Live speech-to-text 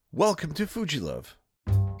Welcome to Fujilove.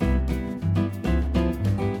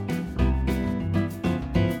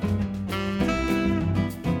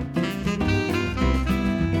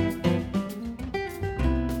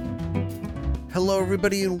 Hello,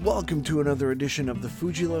 everybody, and welcome to another edition of the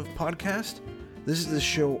Fujilove podcast. This is the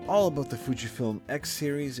show all about the Fujifilm X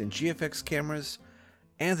series and GFX cameras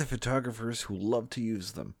and the photographers who love to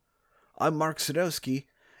use them. I'm Mark Sadowski,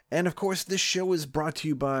 and of course, this show is brought to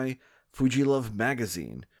you by Fujilove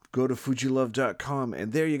Magazine. Go to fujilove.com,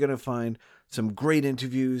 and there you're going to find some great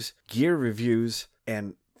interviews, gear reviews,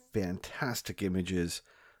 and fantastic images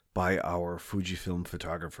by our Fujifilm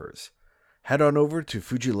photographers. Head on over to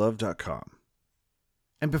fujilove.com.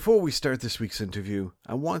 And before we start this week's interview,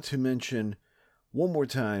 I want to mention one more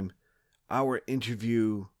time our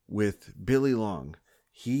interview with Billy Long.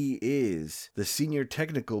 He is the Senior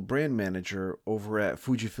Technical Brand Manager over at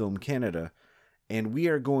Fujifilm Canada, and we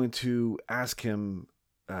are going to ask him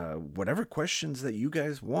whatever questions that you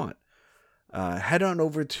guys want. Head on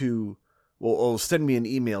over to, or send me an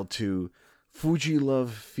email to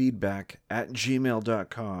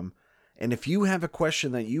fujilovefeedback@gmail.com. And if you have a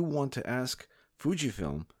question that you want to ask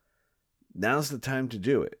Fujifilm, now's the time to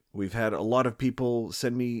do it. We've had a lot of people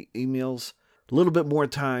send me emails, a little bit more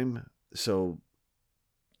time. So,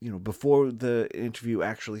 before the interview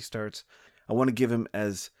actually starts, I want to give him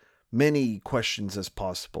as many questions as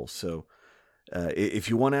possible. So, if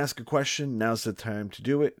you want to ask a question, now's the time to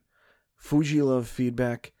do it.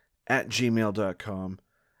 fujilovefeedback@gmail.com.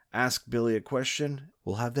 Ask Billy a question.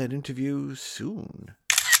 We'll have that interview soon.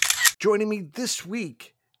 Joining me this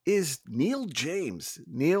week is Neil James.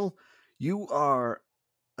 Neil, you are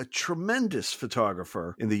a tremendous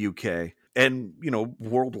photographer in the UK and,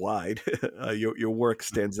 worldwide. Your work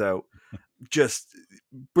stands out just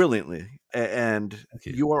brilliantly. And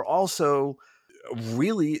you are also a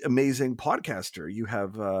really amazing podcaster. You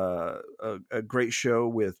have a great show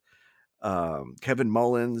with Kevin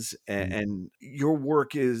Mullins, and your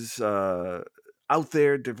work is out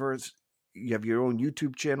there, diverse. You have your own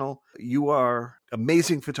YouTube channel. You are an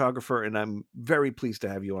amazing photographer, and I'm very pleased to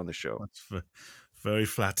have you on the show. That's very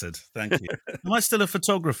flattered. Thank you. Am I still a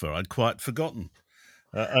photographer? I'd quite forgotten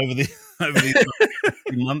over these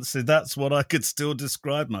months. That's what I could still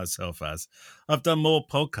describe myself as. I've done more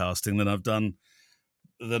podcasting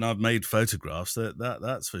than I've made photographs.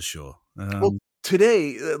 That's for sure. Well,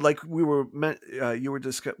 today, like we were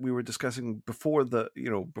discussing before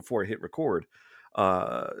before I hit record.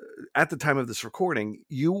 At the time of this recording,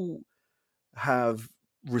 you have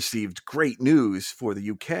received great news for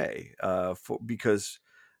the UK because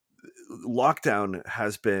lockdown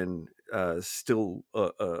has been still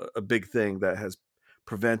a big thing that has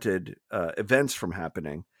prevented events from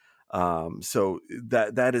happening. So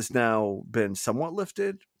that has now been somewhat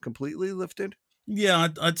lifted, completely lifted. Yeah,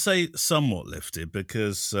 I'd say somewhat lifted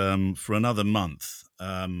because for another month,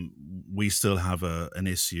 we still have an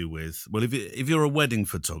issue with, well, if you're a wedding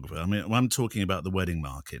photographer, I mean, I'm talking about the wedding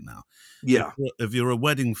market now. Yeah. If you're a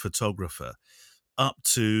wedding photographer, up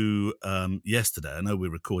to yesterday, I know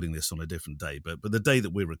we're recording this on a different day, but the day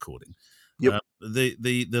that we're recording, yep.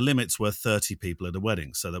 The limits were 30 people at a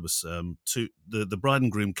wedding. So there was the bride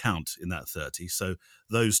and groom count in that 30. So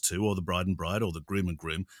those two, or the bride and bride, or the groom and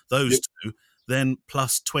groom, those two, then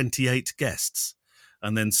plus 28 guests.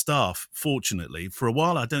 And then staff, fortunately, for a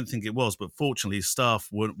while, I don't think it was, but fortunately, staff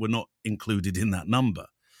were not included in that number.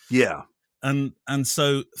 Yeah. And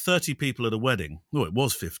so 30 people at a wedding, it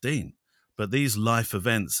was 15. But these life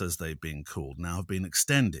events, as they've been called, now have been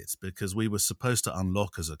extended because we were supposed to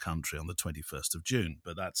unlock as a country on the 21st of June,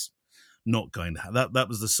 but that's not going to happen. That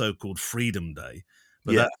was the so-called Freedom Day,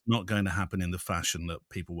 but that's not going to happen in the fashion that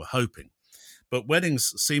people were hoping. But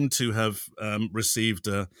weddings seem to have received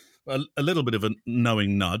a little bit of a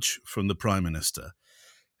knowing nudge from the Prime Minister,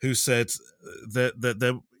 who said that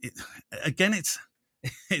again,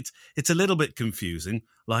 it's a little bit confusing,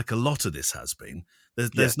 like a lot of this has been.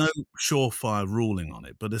 There's no surefire ruling on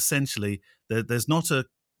it, but essentially there's not a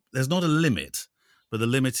limit, but the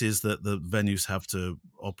limit is that the venues have to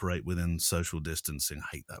operate within social distancing. I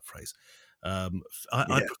hate that phrase. I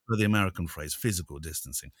prefer the American phrase, physical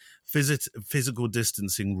distancing. Physical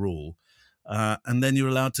distancing rule, and then you're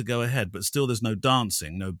allowed to go ahead, but still there's no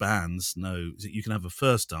dancing, no bands, you can have a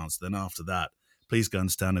first dance, then after that, please go and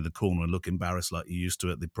stand in the corner and look embarrassed like you used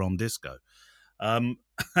to at the prom disco.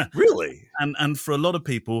 Really? And for a lot of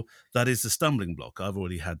people, that is the stumbling block. I've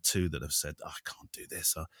already had two that have said, I can't do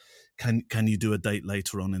this. Can you do a date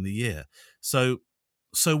later on in the year? So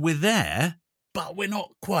we're there, but we're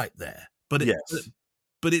not quite there. But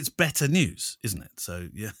it's better news, isn't it? So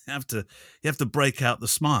you have to break out the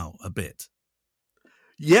smile a bit.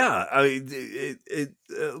 Yeah, it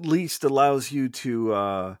at least allows you to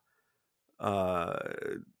uh,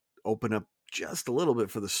 open up just a little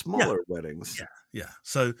bit for the Yeah, smaller weddings. yeah, yeah.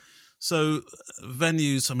 So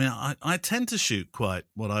venues. I mean, I tend to shoot quite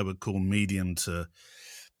what I would call medium to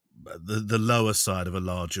the lower side of a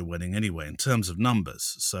larger wedding anyway in terms of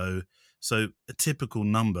numbers. So a typical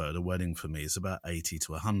number at a wedding for me is about 80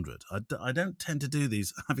 to 100. I don't tend to do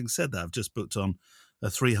these. Having said that, I've just booked on a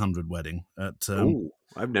 300 wedding at Oh,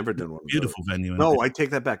 I've never done one of those. beautiful venue in. No, I take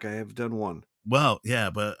that back. I have done one. Well, yeah,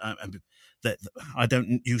 but that I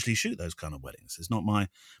don't usually shoot those kind of weddings. It's not my.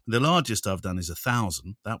 The largest I've done is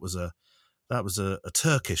 1,000. That was a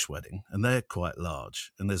Turkish wedding, and they're quite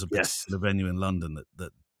large. And there's a Yes. particular venue in London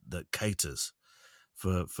that caters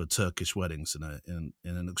for Turkish weddings in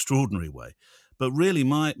an extraordinary way. But really,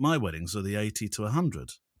 my weddings are the 80 to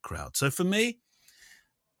 100 crowd. So for me,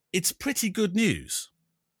 it's pretty good news.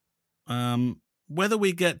 Whether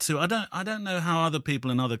we get to, I don't know how other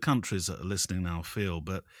people in other countries that are listening now feel,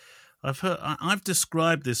 but I've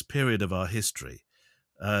described this period of our history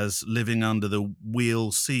as living under the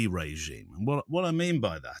Wheel C regime. And what I mean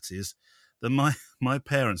by that is that my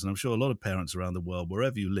parents, and I'm sure a lot of parents around the world,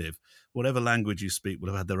 wherever you live, whatever language you speak, would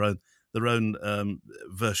have had their own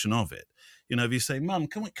version of it. You know, if you say, "Mum,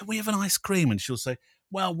 can we have an ice cream?" and she'll say,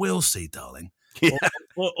 "Well, we'll see, darling." Yeah.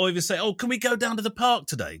 Or if you say, "Oh, can we go down to the park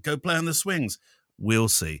today? Go play on the swings?" We'll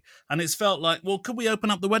see. And it's felt like, well, could we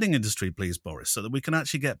open up the wedding industry, please, Boris, so that we can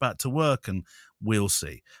actually get back to work? And we'll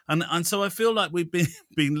see. And so I feel like we've been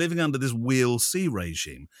been living under this we'll see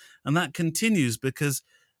regime, and that continues because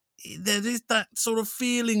there is that sort of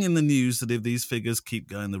feeling in the news that if these figures keep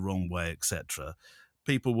going the wrong way, etc.,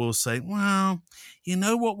 people will say, "Well, you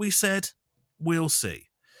know what we said? We'll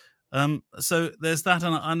see." So there's that,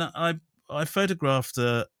 and I photographed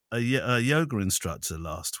a yoga instructor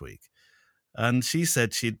last week, and she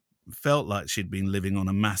said she'd felt like she'd been living on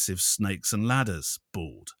a massive snakes and ladders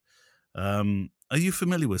board. Are you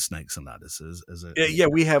familiar with snakes and ladders as a Yeah,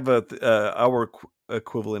 we have our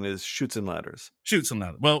equivalent is Chutes and Ladders. shoots and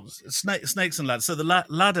ladders? Well, snakes and ladders. So the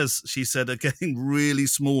ladders, she said, are getting really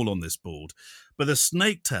small on this board, but the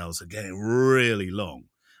snake tails are getting really long,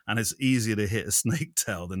 and it's easier to hit a snake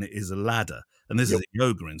tail than it is a ladder. And this is a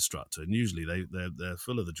yoga instructor, and usually they're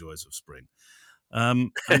full of the joys of spring.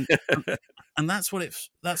 Um, and and that's what it's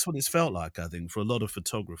felt like, I think, for a lot of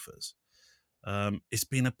photographers. It's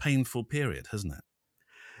been a painful period, hasn't it?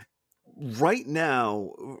 Right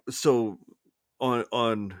now, so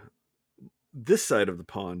on this side of the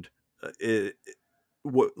pond,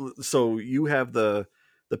 so you have the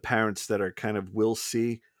parents that are kind of will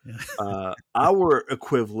see. Yeah. Our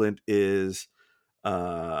equivalent is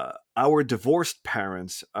our divorced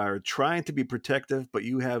parents are trying to be protective, but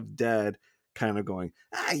you have dad kind of going,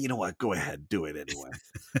 you know what, go ahead, do it anyway.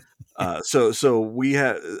 So we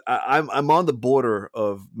have. I'm on the border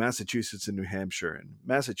of Massachusetts and New Hampshire, and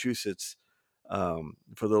Massachusetts,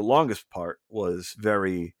 for the longest part, was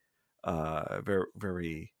very,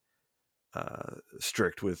 very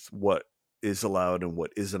strict with what is allowed and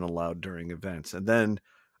what isn't allowed during events. And then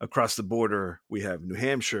across the border, we have New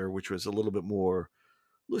Hampshire, which was a little bit more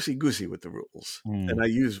loosey goosey with the rules. And I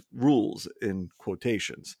use rules in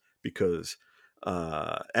quotations because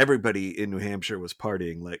everybody in New Hampshire was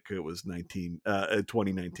partying like it was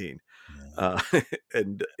 2019.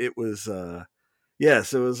 And it was, so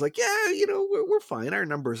it was like, we're fine. Our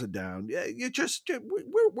numbers are down. Yeah,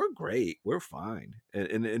 we're great. We're fine.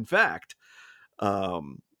 And in fact, I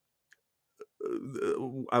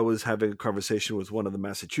was having a conversation with one of the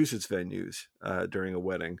Massachusetts venues during a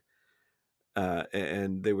wedding,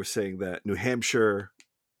 and they were saying that New Hampshire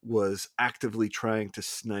was actively trying to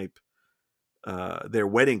snipe their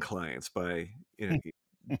wedding clients by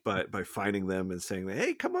by finding them and saying,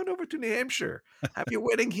 "Hey, come on over to New Hampshire, have your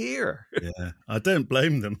wedding here." Yeah, I don't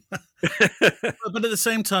blame them. But at the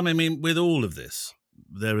same time, I mean, with all of this,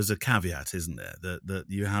 there is a caveat, isn't there? That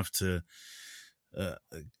you have to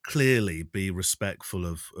clearly be respectful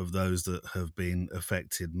of those that have been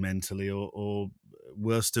affected mentally or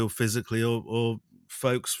worse still physically, or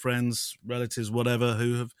folks, friends, relatives, whatever,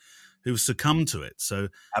 who've succumbed to it. So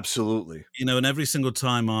Absolutely. and every single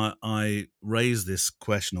time I raise this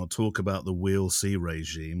question or talk about the Wheel C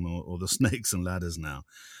regime or the snakes and ladders now,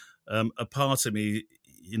 a part of me,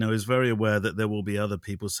 is very aware that there will be other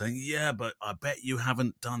people saying, "Yeah, but I bet you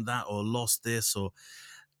haven't done that or lost this,"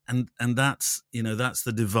 and that's that's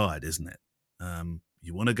the divide, isn't it?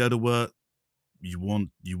 You want to go to work, you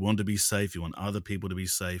want to be safe, you want other people to be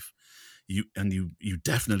safe, you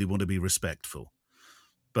definitely want to be respectful,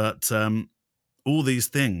 but all these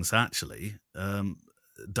things actually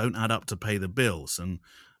don't add up to pay the bills. And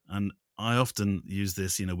I often use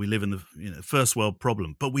this, we live in the first world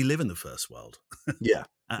problem, but we live in the first world. Yeah.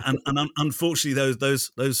 And unfortunately,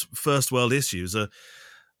 those first world issues are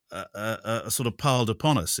sort of piled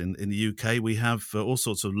upon us. In the UK, we have all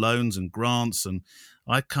sorts of loans and grants, and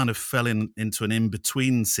I kind of fell into an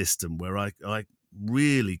in-between system where I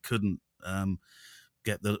really couldn't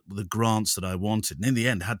get the grants that I wanted, and in the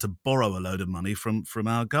end had to borrow a load of money from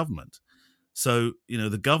our government. So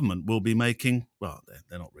the government will be making, well,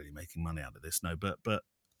 they're not really making money out of this, no, but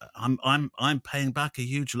I'm paying back a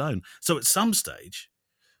huge loan. So at some stage,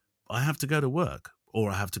 I have to go to work,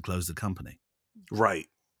 or I have to close the company. Right.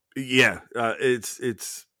 Yeah. It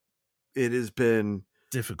has been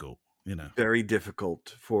difficult, very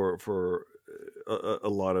difficult for a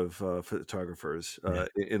lot of photographers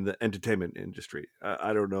in the entertainment industry.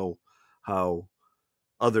 I don't know how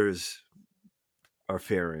others are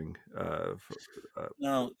faring.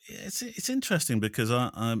 No, it's interesting because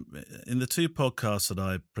I'm in the two podcasts that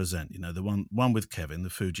I present. The one with Kevin, the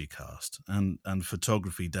Fuji Cast, and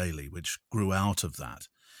Photography Daily, which grew out of that.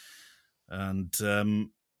 And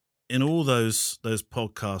in all those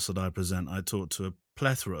podcasts that I present, I talk to a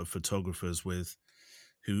plethora of photographers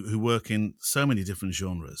who work in so many different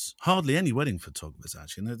genres. Hardly any wedding photographers,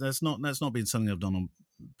 actually. That's not been something I've done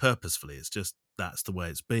purposefully. It's just that's the way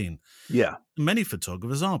it's been. Yeah, many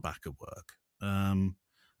photographers are back at work, and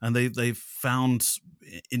they've found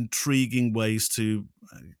intriguing ways to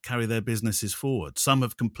carry their businesses forward. Some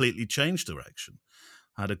have completely changed direction.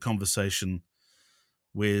 I had a conversation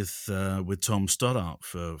with Tom Stoddart,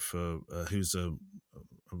 who's a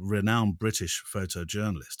renowned British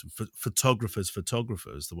photojournalist. Photographer is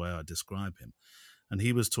the way I describe him. And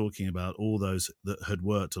he was talking about all those that had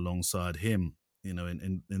worked alongside him,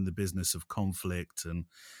 in the business of conflict and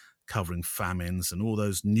covering famines and all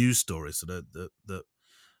those news stories that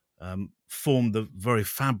formed the very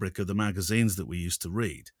fabric of the magazines that we used to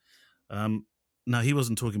read. Now, he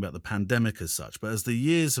wasn't talking about the pandemic as such, but as the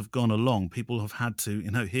years have gone along, people have had to,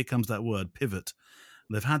 here comes that word, pivot.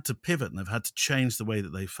 They've had to pivot and they've had to change the way that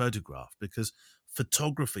they photograph, because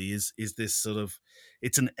photography is this sort of,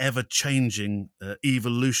 it's an ever-changing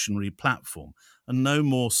evolutionary platform, and no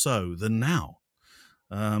more so than now.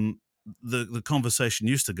 The conversation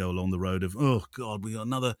used to go along the road of, oh God, we got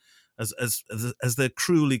another, as they're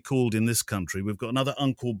cruelly called in this country, we've got another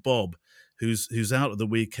Uncle Bob who's out at the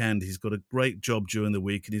weekend. He's got a great job during the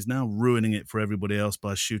week, and he's now ruining it for everybody else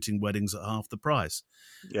by shooting weddings at half the price.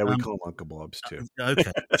 Yeah, we call them Uncle Bobs too.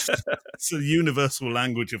 Okay, it's the universal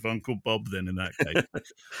language of Uncle Bob then in that case. But,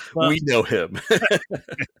 we know him.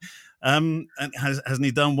 And hasn't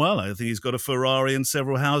he done well? I think he's got a Ferrari and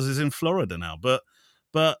several houses in Florida now. But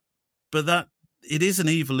that it is an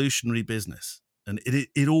evolutionary business, and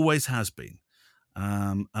it always has been.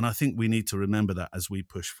 And I think we need to remember that as we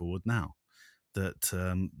push forward now,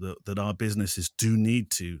 that our businesses do need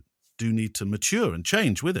to mature and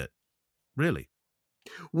change with it. Really.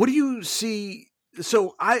 What do you see?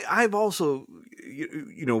 So I've also,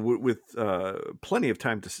 with plenty of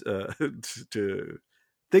time to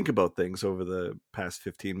think about things over the past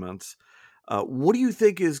 15 months. What do you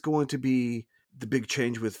think is going to be the big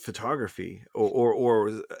change with photography,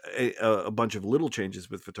 or a bunch of little changes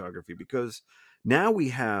with photography? Because now we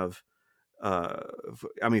have,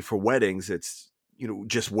 for weddings, it's,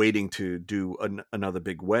 just waiting to do another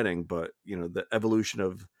big wedding, but, the evolution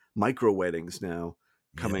of micro weddings now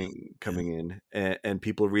coming in, and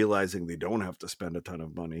people realizing they don't have to spend a ton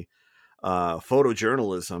of money.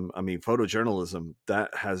 Photojournalism,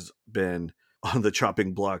 that has been on the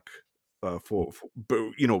chopping block for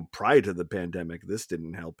prior to the pandemic. This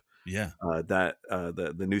didn't help. Yeah.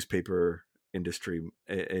 The newspaper industry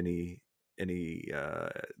any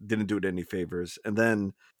didn't do it any favors. And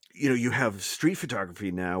then you have street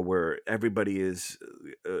photography now, where everybody is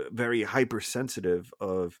very hypersensitive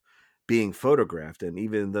of being photographed, and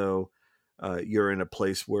even though you're in a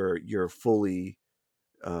place where you're fully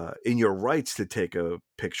in your rights to take a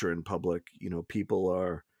picture in public, people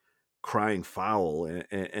are crying foul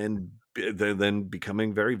and then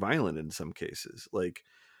becoming very violent in some cases. Like,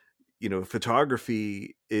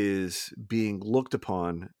 photography is being looked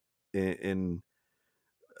upon in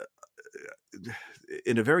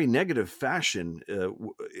a very negative fashion,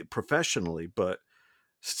 professionally, but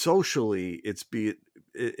socially, I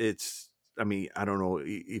don't know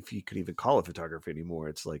if you can even call it photography anymore.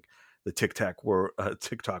 It's like the TikTok world and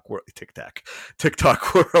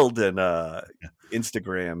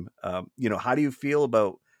Instagram. How do you feel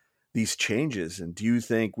about these changes, and do you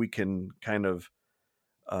think we can kind of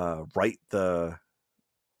right the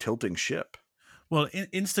tilting ship? Well,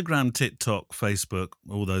 Instagram, TikTok, Facebook,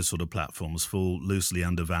 all those sort of platforms fall loosely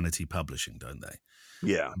under vanity publishing, don't they?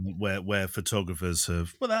 Yeah. Where photographers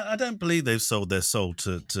have, well, I don't believe they've sold their soul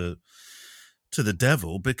to the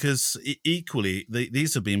devil, because equally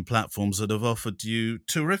these have been platforms that have offered you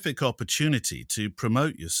terrific opportunity to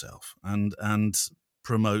promote yourself and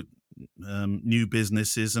promote new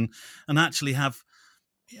businesses and actually have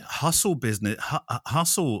hustle businesses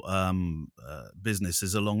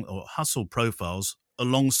along, or hustle profiles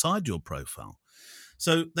alongside your profile.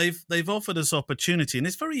 So they've offered us opportunity, and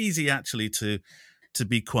it's very easy actually to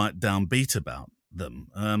be quite downbeat about them,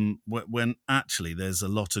 when actually there's a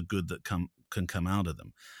lot of good that can come out of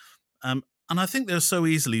them. And I think they're so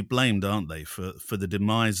easily blamed, aren't they, for the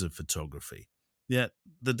demise of photography. Yet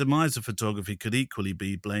the demise of photography could equally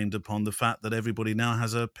be blamed upon the fact that everybody now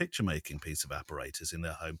has a picture-making piece of apparatus in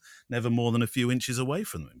their home, never more than a few inches away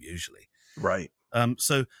from them, usually. Right.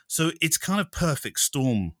 So it's kind of perfect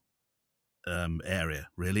storm area,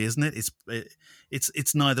 really, isn't it?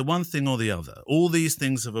 It's neither one thing or the other. All these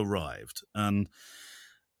things have arrived, and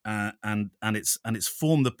it's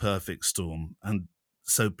formed the perfect storm, and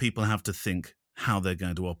so people have to think how they're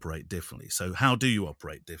going to operate differently. So how do you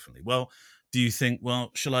operate differently? Well, do you think,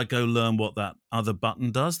 well, shall I go learn what that other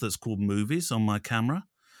button does that's called movies on my camera?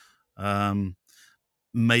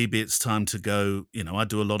 Maybe it's time to go, I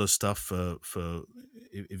do a lot of stuff for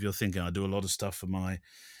if you're thinking, I do a lot of stuff for my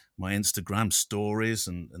Instagram stories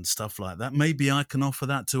and stuff like that. Maybe I can offer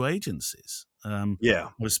that to agencies. Yeah.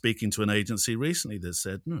 I was speaking to an agency recently that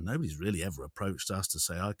said, no, nobody's really ever approached us to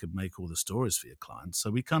say, I could make all the stories for your clients.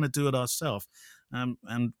 So we kind of do it ourselves.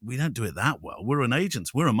 And we don't do it that well. We're an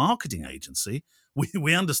agency. We're a marketing agency.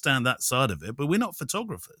 We understand that side of it, but we're not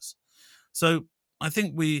photographers. So I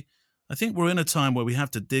think we're in a time where we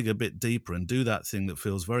have to dig a bit deeper and do that thing that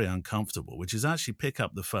feels very uncomfortable, which is actually pick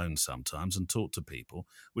up the phone sometimes and talk to people,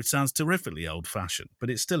 which sounds terrifically old-fashioned,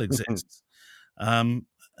 but it still exists.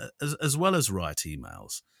 As well as write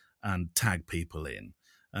emails and tag people in.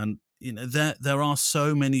 And there are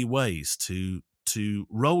so many ways to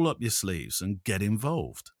roll up your sleeves and get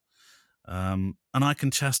involved. And I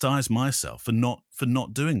can chastise myself for not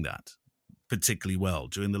doing that particularly well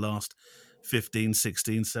during the last 15,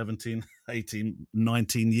 16, 17, 18,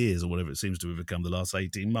 19 years, or whatever it seems to have become the last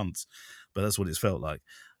 18 months. But that's what it's felt like.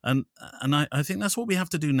 And I think that's what we have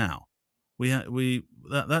to do now.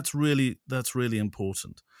 That's really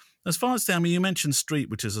important. As far as you mentioned street,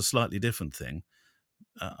 which is a slightly different thing.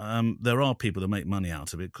 There are people that make money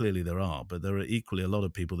out of it. Clearly there are, but there are equally a lot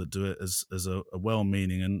of people that do it as a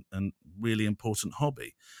well-meaning and really important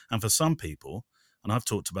hobby. And for some people, and I've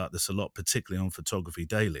talked about this a lot, particularly on Photography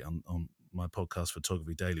Daily, on my podcast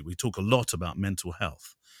Photography Daily, we talk a lot about mental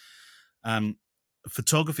health.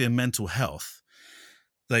 Photography and mental health,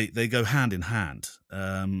 they go hand in hand.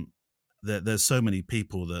 There's so many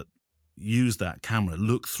people that use that camera,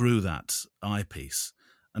 look through that eyepiece,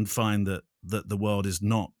 and find that the world is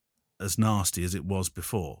not as nasty as it was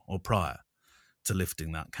before or prior to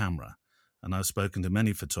lifting that camera. And I've spoken to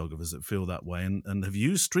many photographers that feel that way and have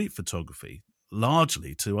used street photography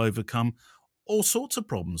largely to overcome all sorts of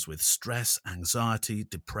problems with stress, anxiety,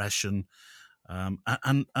 depression,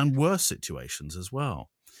 and worse situations as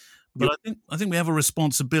well. But I think we have a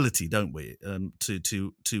responsibility, don't we,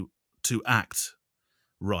 to act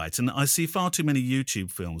right. And I see far too many YouTube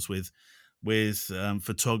films with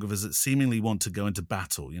photographers that seemingly want to go into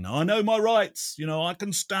battle. I know my rights. I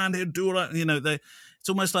can stand here, do what it's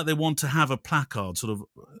almost like they want to have a placard sort of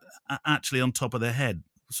actually on top of their head,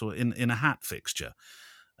 sort of in a hat fixture,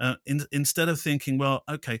 instead of thinking, well,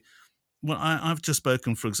 okay. Well, I've just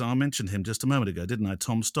spoken, for example, I mentioned him just a moment ago, didn't I?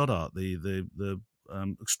 Tom Stoddart, the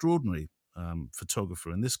extraordinary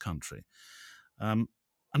photographer in this country. And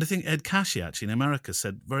I think Ed Cashy, actually, in America,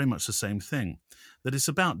 said very much the same thing, that it's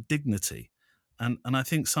about dignity. And I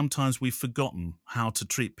think sometimes we've forgotten how to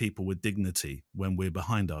treat people with dignity when we're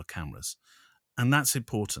behind our cameras. And that's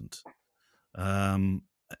important. We've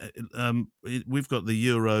got the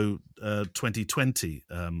Euro 2020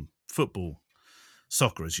 football,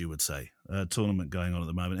 soccer, as you would say, tournament going on at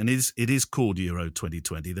the moment, and it is called Euro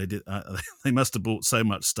 2020. They did they must have bought so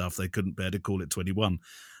much stuff they couldn't bear to call it 21.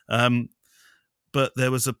 But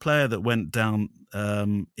there was a player that went down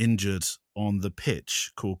injured on the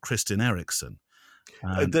pitch called Christian Eriksen.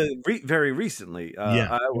 Very recently,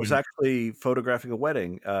 I was actually photographing a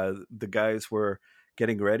wedding. The guys were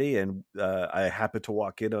getting ready, and I happened to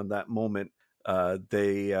walk in on that moment.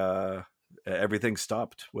 Everything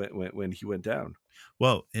stopped when he went down.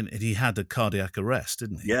 Well, and he had a cardiac arrest,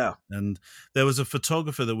 didn't he? Yeah. And there was a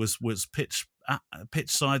photographer that was pitch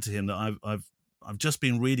side to him that I've I've just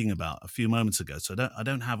been reading about a few moments ago, so I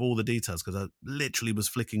don't have all the details because I literally was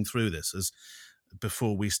flicking through this as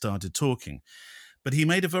before we started talking. But he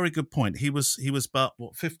made a very good point. He was about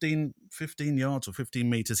 15 yards or 15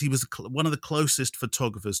 meters. He was one of the closest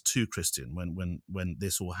photographers to Christian when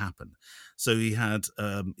this all happened. So he had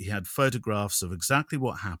photographs of exactly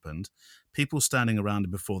what happened, people standing around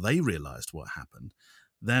him before they realized what happened.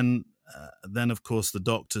 Then of course the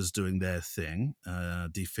doctors doing their thing,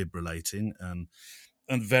 defibrillating and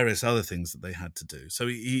various other things that they had to do. So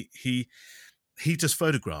he just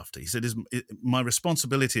photographed it. He said, my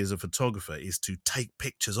responsibility as a photographer is to take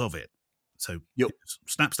pictures of it. So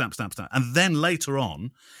snap, snap, snap, snap. And then later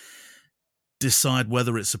on, decide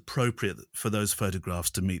whether it's appropriate for those photographs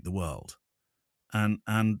to meet the world.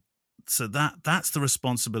 And so that's the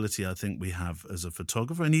responsibility I think we have as a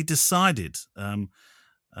photographer. And he decided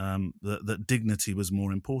that dignity was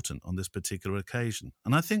more important on this particular occasion.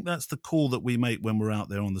 And I think that's the call that we make when we're out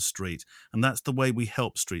there on the street. And that's the way we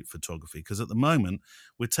help street photography. Because at the moment,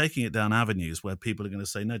 we're taking it down avenues where people are going to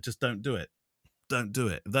say, no, just don't do it. Don't do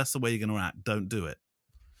it. If that's the way you're going to act, don't do it.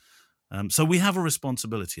 So we have a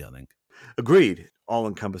responsibility, I think. Agreed. All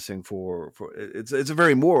encompassing for it's a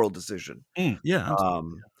very moral decision. Yeah.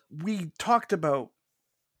 We talked about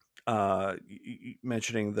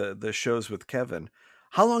mentioning the shows with Kevin.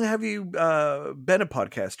 How long have you been a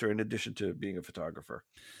podcaster in addition to being a photographer?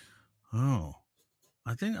 Oh,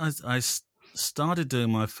 I think I started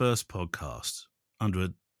doing my first podcast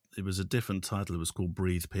it was a different title. It was called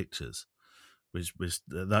Breathe Pictures, which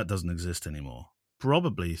that doesn't exist anymore.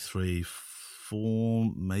 Probably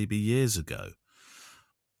 3-4 maybe years ago.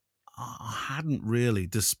 I hadn't really,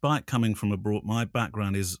 despite coming from abroad, my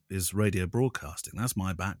background is radio broadcasting. That's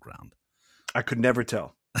my background. I could never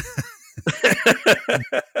tell.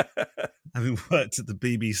 Having worked at the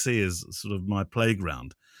BBC as sort of my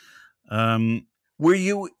playground. Were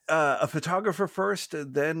you a photographer first,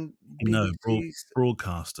 then BBC? No,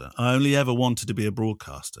 broadcaster. I only ever wanted to be a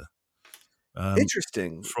broadcaster.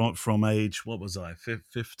 Interesting. From age, what was I,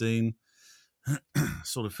 15?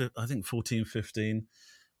 Sort of, I think 14, 15.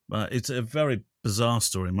 But it's a very bizarre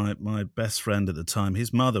story. My best friend at the time,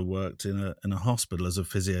 his mother worked in a hospital as a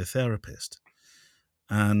physiotherapist.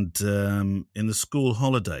 And in the school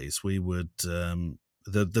holidays, we would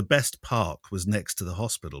the best park was next to the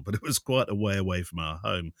hospital, but it was quite a way away from our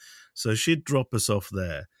home. So she'd drop us off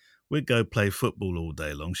there. We'd go play football all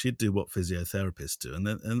day long. She'd do what physiotherapists do, and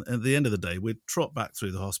then at the end of the day, we'd trot back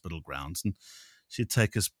through the hospital grounds, and she'd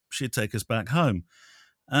take us back home.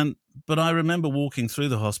 But I remember walking through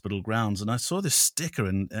the hospital grounds, and I saw this sticker,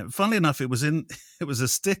 and funnily enough, it was a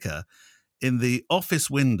sticker in the office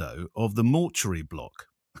window of the mortuary block.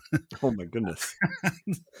 Oh my goodness!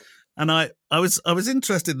 And I was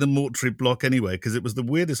interested in the mortuary block anyway, because it was the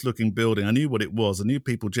weirdest looking building. I knew what it was. I knew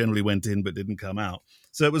people generally went in but didn't come out.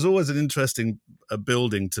 So it was always an interesting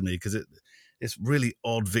building to me, because it's really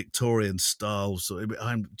odd Victorian style. So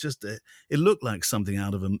it looked like something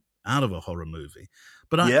out of a horror movie.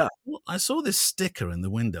 But I saw this sticker in the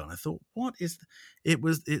window, and I thought, what is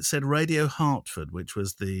it said Radio Hertford, which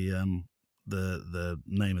was the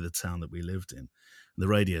name of the town that we lived in, the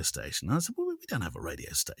radio station. And I said, well, we don't have a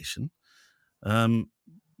radio station. And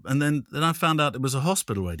then I found out it was a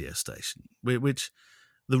hospital radio station, which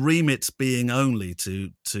the remit being only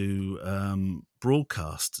to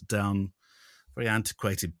broadcast down very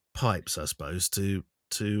antiquated pipes, I suppose, to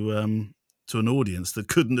an audience that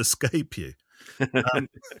couldn't escape you.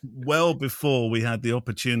 Well before we had the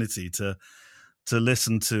opportunity to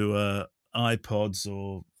listen to iPods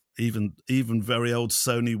or even very old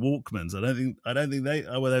Sony Walkmans. I don't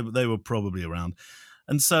think they were probably around,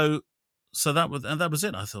 and so that was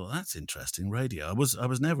it. I thought, that's interesting radio. I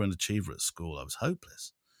was never an achiever at school. I was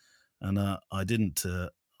hopeless, and I didn't.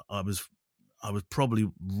 I was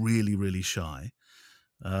probably really, really shy.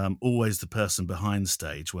 Always the person behind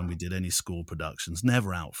stage when we did any school productions,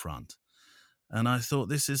 never out front. And I thought,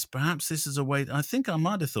 this is a way. I think I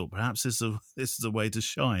might have thought perhaps this is a way to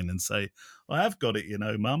shine and say, I have got it,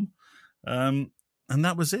 Mum. And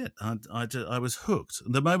that was it. I was hooked.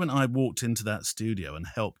 The moment I walked into that studio and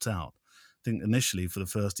helped out, I think initially for the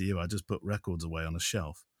first year I just put records away on a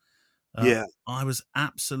shelf. I was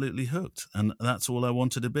absolutely hooked, and that's all I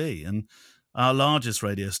wanted to be. And our largest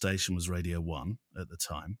radio station was Radio 1 at the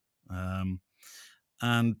time.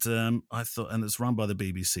 I thought, and it's run by the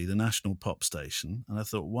BBC, the national pop station. And I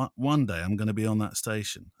thought, one day I'm going to be on that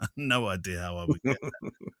station. I had no idea how I would get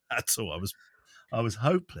there at all. I was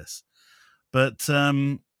hopeless. But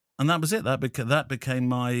and that was it. That became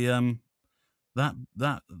my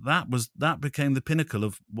that became the pinnacle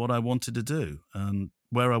of what I wanted to do and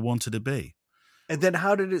where I wanted to be. And then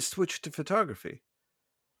how did it switch to photography?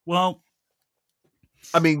 Well,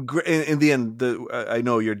 I mean, in the end, I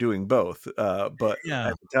know you're doing both, but yeah.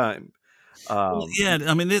 at the time, Well, yeah,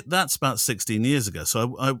 I mean, that's about 16 years ago.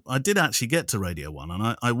 So I did actually get to Radio 1,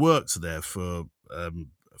 and I worked there for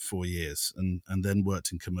 4 years and then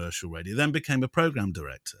worked in commercial radio, then became a program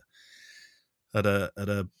director at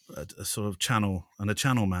a sort of channel and a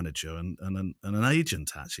channel manager and an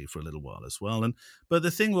agent actually for a little while as well. But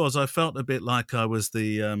the thing was, I felt a bit like I was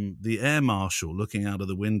the air marshal looking out of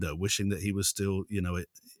the window, wishing that he was still,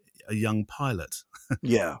 a young pilot.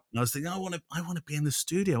 yeah, And I was thinking, I want to be in the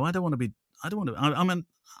studio. I don't want to be. I don't want to.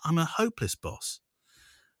 I'm a hopeless boss,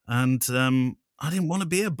 and I didn't want to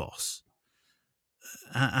be a boss.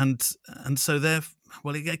 And so there,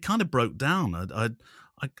 well, it kind of broke down.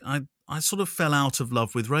 I sort of fell out of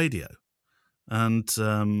love with radio, and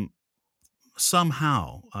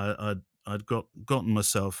somehow I'd gotten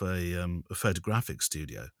myself a photographic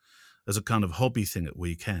studio as a kind of hobby thing at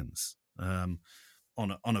weekends on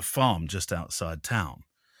a farm just outside town.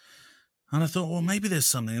 And I thought, well, maybe there's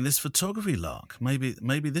something in this photography lark.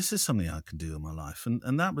 Maybe this is something I can do in my life.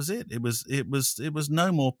 And that was it. It was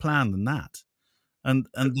no more plan than that. And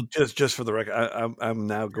just for the record, I'm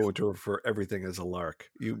now going to refer everything as a lark.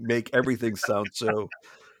 You make everything sound so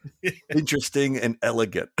interesting and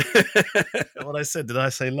elegant. What I said, did I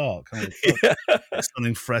say lark? Oh, yeah.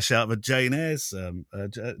 Something fresh out of a Jane Eyre's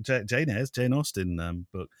Jane Austen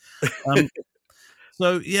book.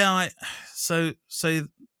 So yeah, so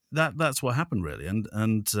that's what happened really,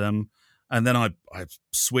 and then I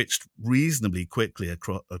switched reasonably quickly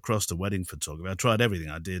across to wedding photography. I tried everything.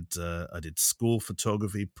 I did school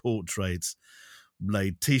photography, portraits,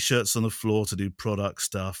 laid T-shirts on the floor to do product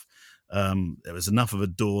stuff. There was enough of a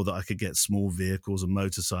door that I could get small vehicles and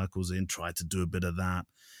motorcycles in. Tried to do a bit of that,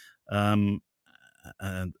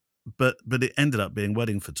 but it ended up being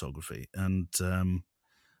wedding photography. And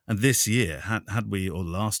this year, had we, or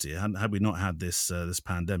last year, had we not had this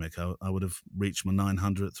pandemic, I would have reached my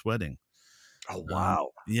 900th wedding. Oh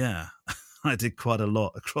wow! Yeah, I did quite a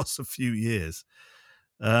lot across a few years,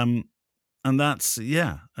 and that's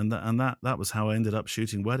and that was how I ended up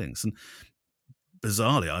shooting weddings. And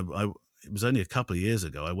bizarrely, it was only a couple of years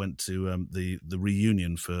ago I went to the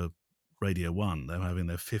reunion for Radio 1. They were having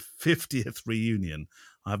their 50th reunion.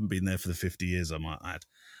 I haven't been there for the 50 years, I might add.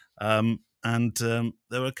 And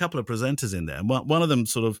there were a couple of presenters in there. And one of them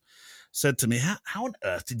sort of said to me, how on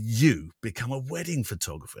earth did you become a wedding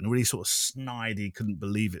photographer? In a really sort of snidey, couldn't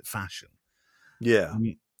believe it fashion. Yeah.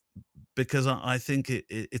 Because I think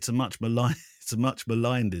it's a much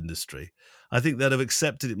maligned industry. I think they'd have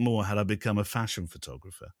accepted it more had I become a fashion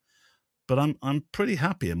photographer. But I'm pretty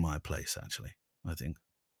happy in my place, actually, I think.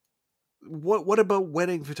 What about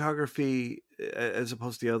wedding photography as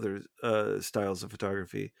opposed to the other styles of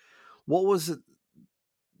photography? What was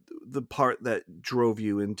the part that drove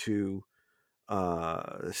you into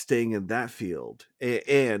staying in that field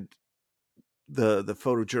and the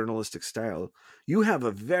photojournalistic style? You have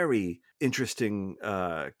a very interesting,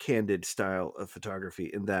 candid style of photography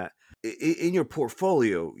in that in your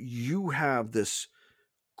portfolio, you have this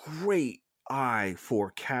great eye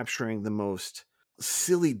for capturing the most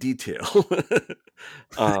silly detail.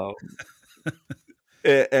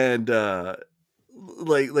 And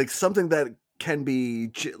like something that can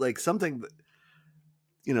be like something that,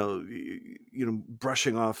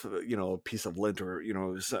 brushing off, a piece of lint, or,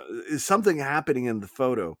 is something happening in the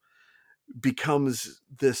photo becomes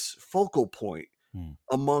this focal point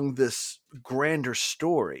among this grander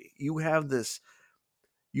story. You have this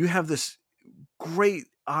great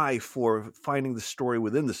eye for finding the story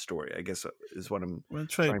within the story, I guess is what I'm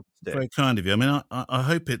trying to say. Very kind of you. I mean, I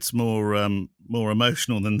hope it's more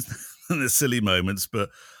emotional than the silly moments,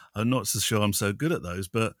 but I'm not so sure I'm so good at those.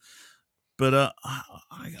 But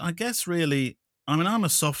I guess really, I mean, I'm a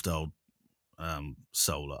soft old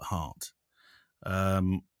soul at heart.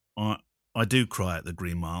 I do cry at the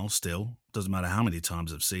Green Mile still. Doesn't matter how many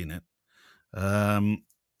times I've seen it. And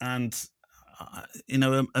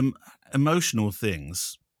emotional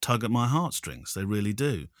things tug at my heartstrings. They really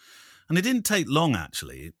do. And it didn't take long,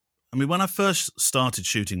 actually. I mean, when I first started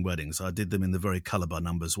shooting weddings, I did them in the very colour by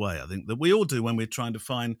numbers way. I think that we all do when we're trying to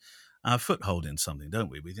find our foothold in something, don't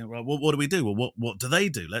we? We think, right, well, what do we do? Well, what do they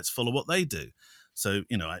do? Let's follow what they do. So,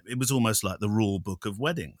 it was almost like the rule book of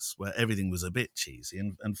weddings, where everything was a bit cheesy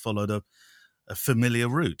and followed a familiar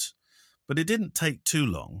route. But it didn't take too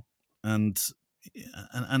long. And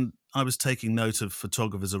I was taking note of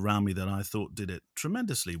photographers around me that I thought did it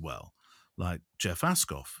tremendously well, like Jeff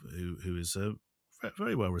Askoff, who is a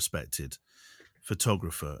very well respected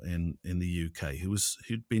photographer in the UK,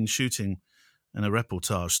 who'd been shooting in a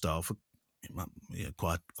reportage style for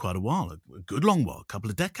quite a while, a good long while, a couple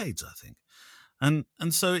of decades, I think. And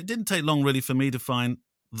so it didn't take long really for me to find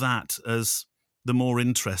that as the more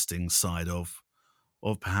interesting side of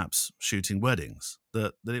perhaps shooting weddings.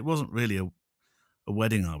 That it wasn't really a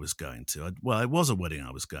wedding I was going to. It was a wedding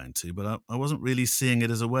I was going to, but I wasn't really seeing it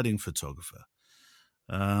as a wedding photographer.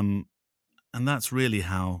 And that's really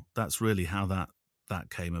how that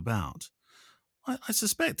came about. I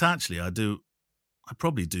suspect actually I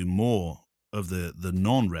probably do more of the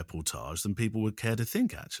non-reportage than people would care to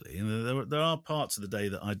think, actually. And there are parts of the day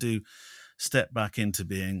that I do step back into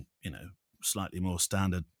being, slightly more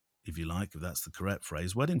standard, if you like, if that's the correct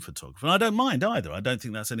phrase, wedding photographer. And I don't mind either. I don't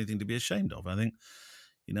think that's anything to be ashamed of. I think,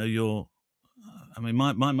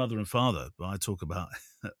 my mother and father, I talk about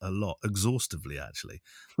a lot, exhaustively, actually.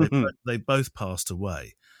 They both passed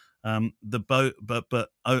away. But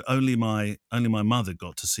only my mother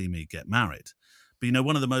got to see me get married. But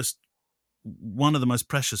one of the most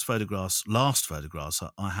precious last photographs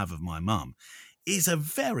I have of my mum is a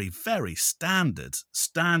very, very standard,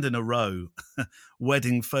 stand in a row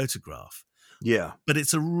wedding photograph. Yeah. But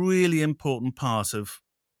it's a really important part of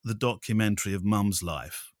the documentary of Mum's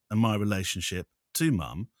life and my relationship to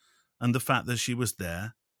Mum and the fact that she was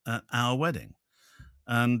there at our wedding.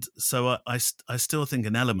 And so I still think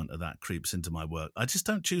an element of that creeps into my work. I just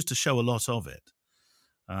don't choose to show a lot of it.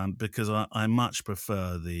 Because I much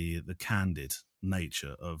prefer the candid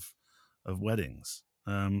nature of weddings.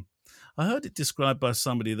 I heard it described by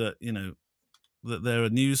somebody that that they're a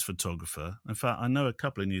news photographer. In fact, I know a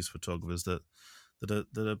couple of news photographers that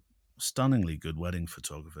are stunningly good wedding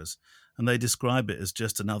photographers, and they describe it as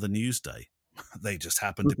just another news day. They just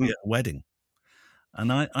happen to be at a wedding,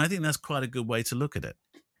 and I think that's quite a good way to look at it.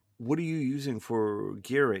 What are you using for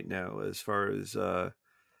gear right now, as far as the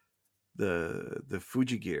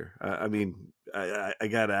Fuji gear? I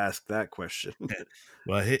gotta ask that question.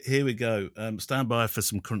 Well, here we go. Stand by for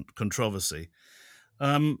some controversy.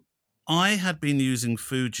 I had been using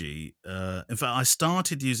Fuji. In fact, I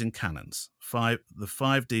started using Canons. The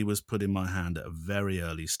 5D was put in my hand at a very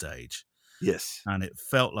early stage. Yes, and it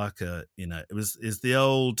felt like is the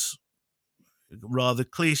old, rather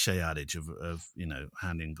cliche adage of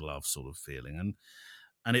hand in glove sort of feeling,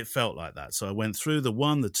 and it felt like that. So I went through the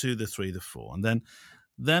 1, the 2, the 3, the 4, and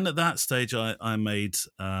then at that stage I made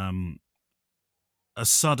a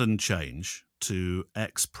sudden change to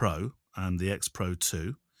X Pro and the X Pro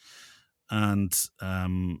 2, and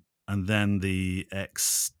then the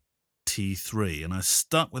XT3, and I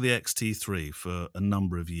stuck with the XT3 for a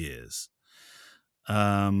number of years.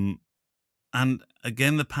 And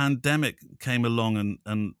again, the pandemic came along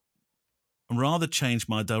and rather changed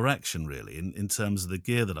my direction, really, in terms of the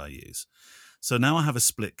gear that I use. So now I have a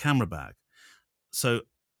split camera bag. So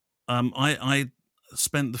I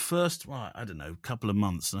spent the first, couple of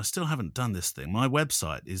months, and I still haven't done this thing. My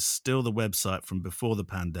website is still the website from before the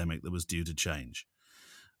pandemic that was due to change.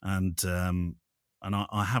 And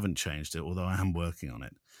I haven't changed it, although I am working on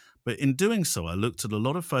it. But in doing so, I looked at a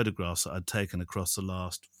lot of photographs that I'd taken across the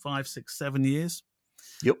last 5, 6, 7 years.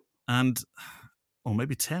 Yep. Or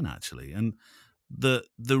maybe 10, actually. And the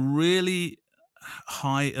really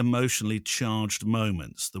high emotionally charged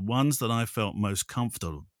moments, the ones that I felt most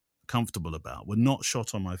comfortable about, were not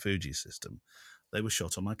shot on my Fuji system. They were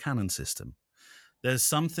shot on my Canon system. There's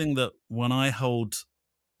something that when I hold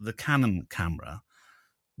the Canon camera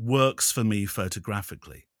works for me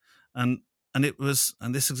photographically. And it was,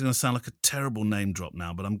 and this is going to sound like a terrible name drop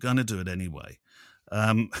now, but I'm going to do it anyway.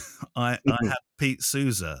 I had Pete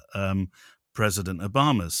Souza, President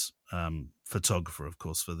Obama's photographer, of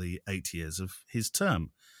course, for the 8 years of his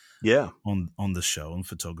term. Yeah. On the show on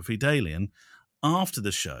Photography Daily. And after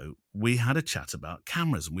the show, we had a chat about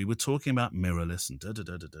cameras, and we were talking about mirrorless and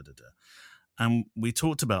da-da-da-da-da-da. And we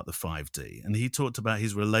talked about the 5D, and he talked about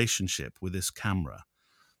his relationship with this camera,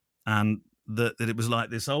 and that it was like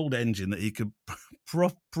this old engine that he could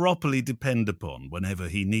properly depend upon whenever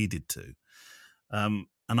he needed to. And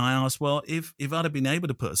I asked, well, if I'd have been able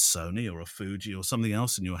to put a Sony or a Fuji or something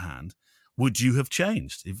else in your hand, would you have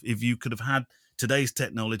changed if you could have had today's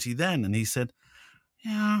technology then? And he said,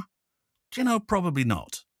 yeah, probably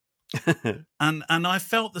not. and I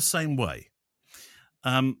felt the same way.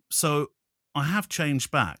 So I have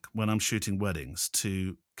changed back when I'm shooting weddings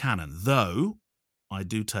to Canon, though I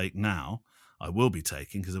do take now, I will be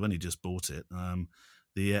taking, because I've only just bought it,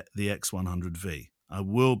 the X100V. I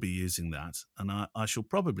will be using that, and I shall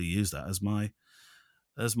probably use that as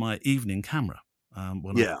my evening camera.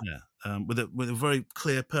 Yeah. With a very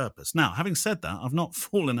clear purpose. Now, having said that, I've not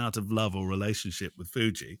fallen out of love or relationship with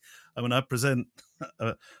Fuji. I mean, I present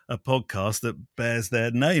a podcast that bears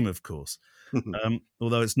their name, of course,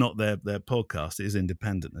 although it's not their podcast; it is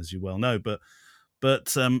independent, as you well know. But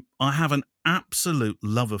I have an absolute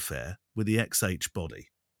love affair with the XH body.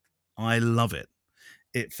 I love it.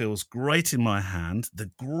 It feels great in my hand.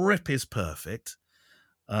 The grip is perfect.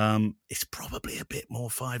 It's probably a bit more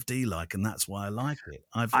 5D like, and that's why I like it.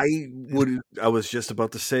 I was just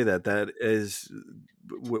about to say that is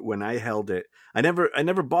when I held it. I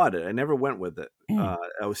never bought it. I never went with it.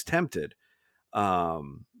 I was tempted,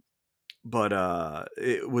 but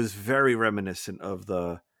it was very reminiscent of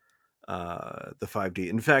the 5D.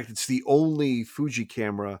 In fact, it's the only Fuji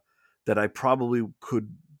camera that I probably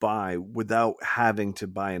could buy without having to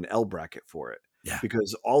buy an L bracket for it. Yeah.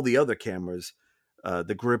 Because all the other cameras,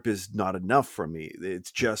 the grip is not enough for me.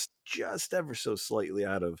 It's just ever so slightly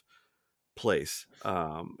out of place,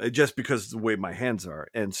 just because of the way my hands are.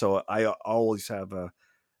 And so I always have a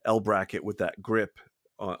L bracket with that grip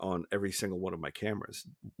on every single one of my cameras.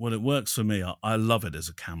 Well, it works for me. I love it as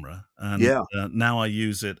a camera, and Yeah. now I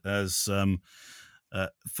use it as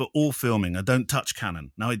for all filming. I don't touch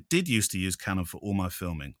Canon. Now, I did used to use Canon for all my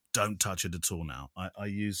filming. Don't touch it at all now. I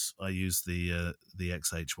use the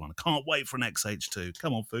XH one. I can't wait for an XH2.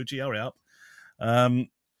 Come on, Fuji, hurry up.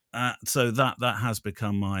 So that has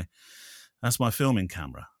become that's my filming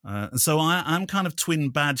camera, and so I'm kind of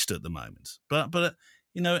twin badged at the moment. But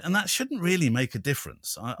and that shouldn't really make a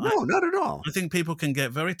difference. No, not at all. I think people can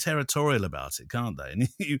get very territorial about it, can't they? And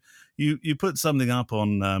you put something up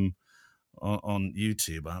on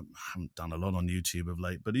YouTube. I haven't done a lot on YouTube of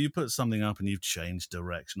late, but you put something up and you've changed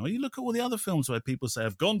direction, or you look at all the other films where people say,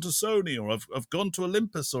 "I've gone to Sony," or "I've gone to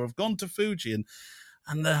Olympus," or "I've gone to Fuji,"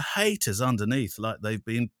 and the hate is underneath, like they've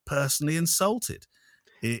been personally insulted.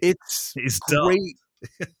 It's dark. great.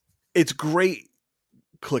 It's great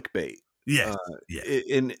clickbait. Yeah,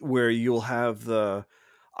 in where you'll have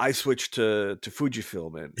I switched to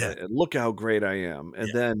Fujifilm and look how great I am, and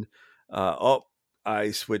then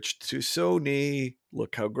I switched to Sony,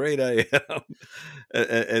 look how great I am,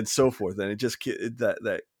 and so forth. And it just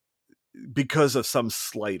that because of some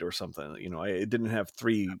slight or something, it didn't have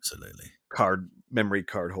three memory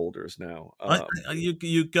card holders now.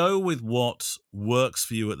 You go with what works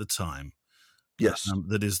for you at the time. Yes.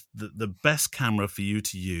 That is the best camera for you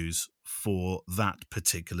to use for that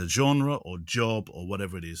particular genre or job or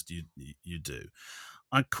whatever it is you do.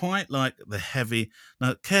 I quite like the heavy.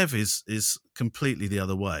 Now, Kev is completely the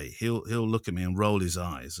other way. He'll look at me and roll his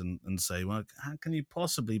eyes and say, "Well, how can you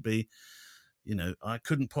possibly be? I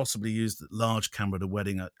couldn't possibly use the large camera at a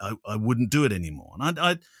wedding. I wouldn't do it anymore." And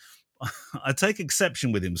I take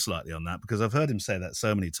exception with him slightly on that, because I've heard him say that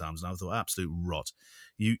so many times, and I thought, absolute rot.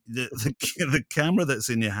 The camera that's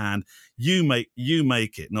in your hand, you make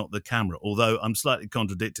it, not the camera. Although I'm slightly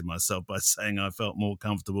contradicting myself by saying I felt more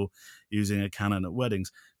comfortable using a Canon at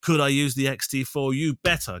weddings. Could I use the X-T4? You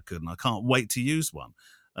bet I could, and I can't wait to use one.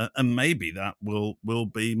 And maybe that will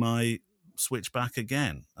be my switch back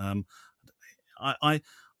again. I'm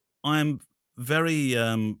very.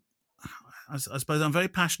 I suppose I'm very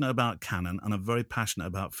passionate about Canon, and I'm very passionate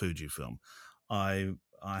about Fujifilm. I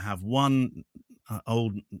have one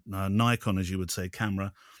old Nikon, as you would say,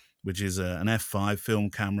 camera, which is an f5 film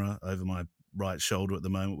camera over my right shoulder at the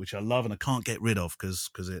moment, which I love and I can't get rid of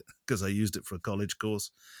because I used it for a college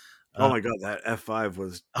course. Oh my god, that f5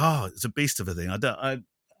 was it's a beast of a thing.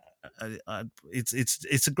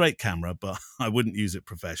 It's a great camera, but I wouldn't use it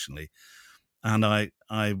professionally. And I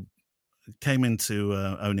came into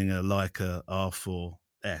owning a Leica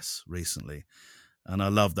R4S recently, and I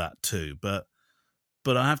love that too. But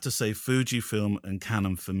I have to say, Fujifilm and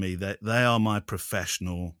Canon for me, they are my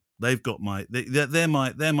professional. They've got they're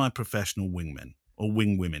my professional wingmen or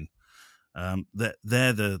wing women.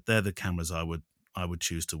 They're the cameras I would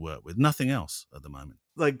choose to work with. Nothing else at the moment.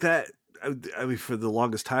 Like that. I mean, for the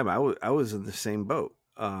longest time, I was in the same boat.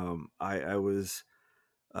 I was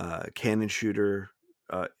Canon shooter.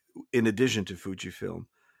 In addition to Fujifilm,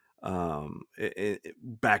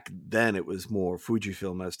 back then it was more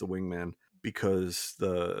Fujifilm as the wingman, because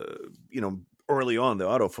early on the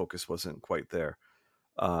autofocus wasn't quite there.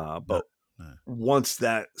 But once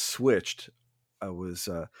that switched, I was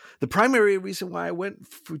the primary reason why I went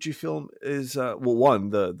Fujifilm is one,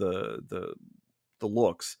 the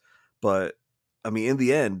looks, but I mean, in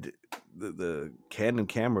the end, the Canon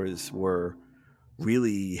cameras were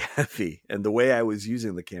really heavy, and the way I was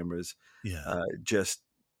using the cameras, just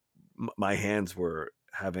my hands were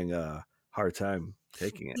having a hard time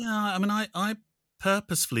taking it. Yeah, I mean, I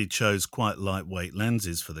purposefully chose quite lightweight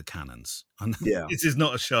lenses for the Canons. And Yeah. this is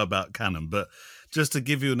not a show about Canon, but just to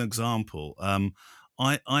give you an example,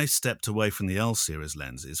 I stepped away from the L series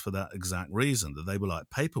lenses for that exact reason, that they were like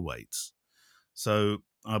paperweights. So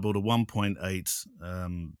I bought a 1.8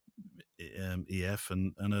 EF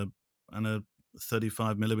and a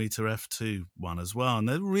 35 millimeter f2 one as well, and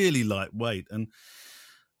they're really lightweight. And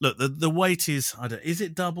look, the weight is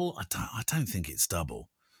it double? I don't think it's double,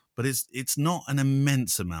 but it's not an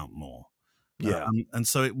immense amount more. Yeah. And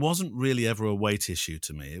so it wasn't really ever a weight issue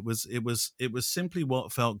to me. It was simply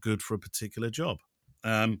what felt good for a particular job.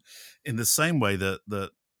 In the same way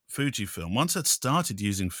that Fujifilm, once I'd started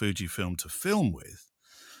using Fujifilm to film with,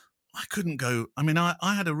 I couldn't go. I mean, I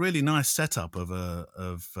had a really nice setup of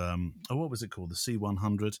what was it called, the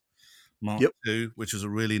C100 Mark Yep. II, which is a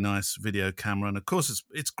really nice video camera, and of course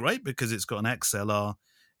it's great because it's got an XLR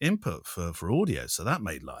input for audio, so that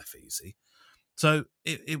made life easy. So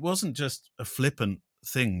it wasn't just a flippant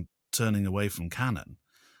thing turning away from Canon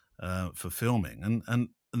for filming, and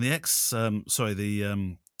the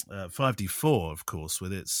 5D4, of course,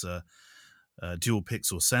 with its dual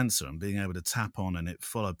pixel sensor and being able to tap on and it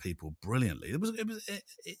followed people brilliantly.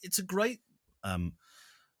 It's a great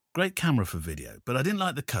camera for video, but I didn't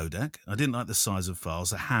like the codec. I didn't like the size of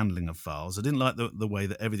files, the handling of files. I didn't like the way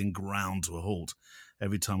that everything ground to a halt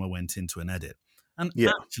every time I went into an edit. And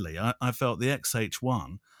actually, I felt the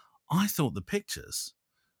XH1, I thought the pictures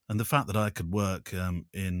and the fact that I could work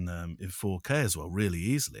in 4K as well really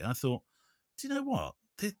easily, I thought, do you know what?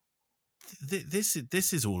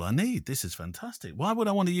 This is all I need. This is fantastic. Why would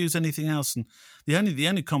I want to use anything else? And the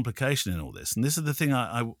only complication in all this, and this is the thing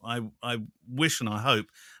I wish and I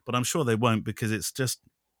hope, but I'm sure they won't, because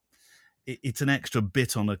it's an extra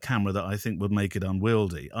bit on a camera that I think would make it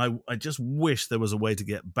unwieldy. I just wish there was a way to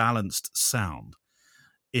get balanced sound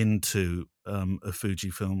into a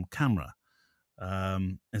Fujifilm camera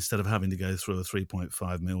instead of having to go through a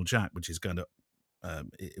 3.5mm jack, which is going to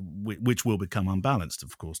which will become unbalanced,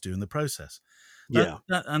 of course, during the process. That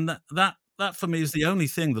for me is the only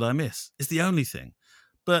thing that I miss. It's the only thing.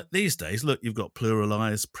 But these days, look, you've got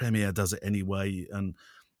Pluralize, Premiere does it anyway, and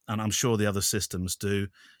I'm sure the other systems do.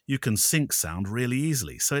 You can sync sound really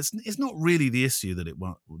easily, so it's not really the issue that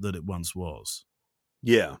it once was.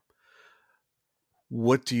 Yeah.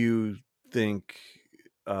 What do you think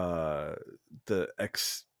the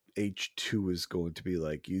XH2 is going to be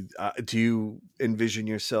like? Do you envision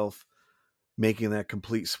yourself making that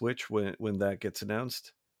complete switch when that gets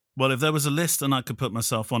announced? Well, if there was a list and I could put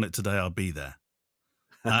myself on it today, I'd be there.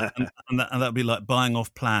 And that'd be like buying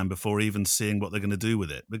off plan before even seeing what they're going to do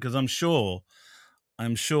with it, because I'm sure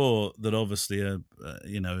that obviously a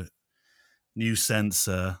new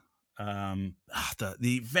sensor,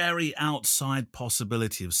 the very outside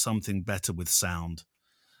possibility of something better with sound,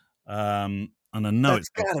 and I know it's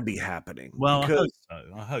got to be happening. Well,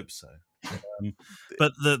 I hope so.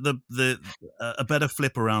 But a better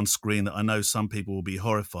flip around screen that I know some people will be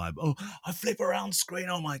horrified. Oh, I flip around screen.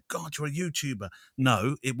 Oh my God, you're a YouTuber.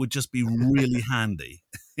 No, it would just be really handy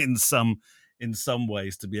in some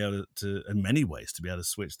ways to be able to, in many ways, to be able to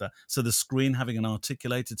switch that. So the screen, having an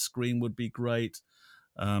articulated screen would be great.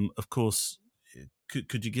 Of course,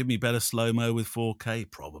 could you give me better slow-mo with 4K?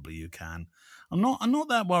 Probably you can. I'm not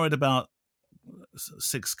that worried about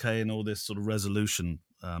 6K and all this sort of resolution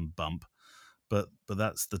bump, but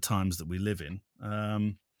that's the times that we live in.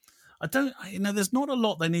 There's not a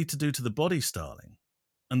lot they need to do to the body styling,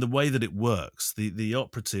 and the way that it works, the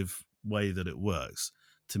operative way that it works,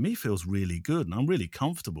 to me feels really good, and I'm really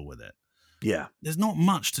comfortable with it. Yeah, there's not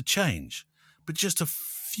much to change, but just a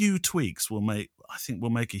few tweaks will make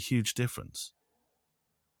a huge difference.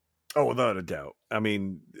 Oh, without a doubt. I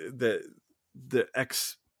mean, the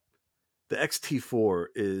XT4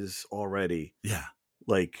 is already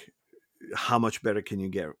like, how much better can you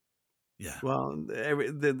get? Yeah. Well,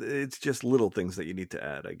 it's just little things that you need to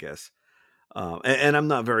add, I guess. And I'm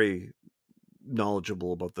not very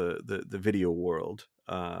knowledgeable about the video world,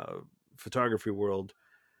 photography world.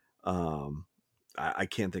 I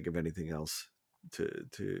can't think of anything else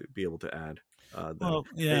to be able to add.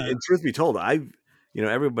 And truth be told,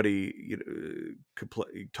 everybody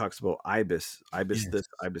talks about IBIS this,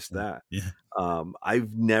 IBIS that. Yeah.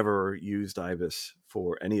 I've never used IBIS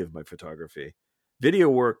for any of my photography. Video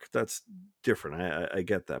work, that's different. I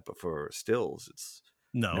get that, but for stills, it's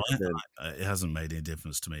it hasn't made any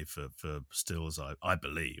difference to me for stills, I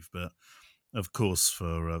believe, but of course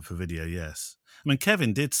for video, yes. I mean,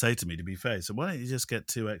 Kevin did say to me, to be fair, so why don't you just get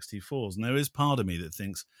 2 XT4s? And there is part of me that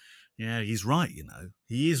thinks, yeah, he's right.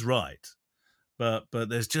 He is right. but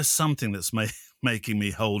there's just something that's making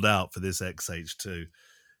me hold out for this XH2.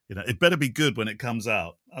 It better be good when it comes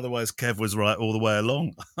out. Otherwise, Kev was right all the way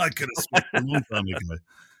along. I could have switched a long time ago.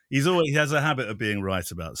 He has a habit of being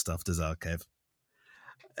right about stuff, does our Kev?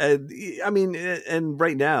 And I mean, and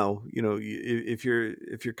right now, if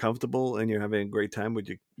you're comfortable and you're having a great time with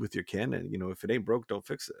your Canon, if it ain't broke, don't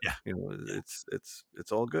fix it. Yeah.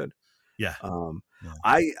 It's all good. Yeah.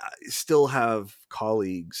 I still have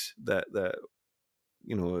colleagues that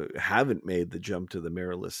haven't made the jump to the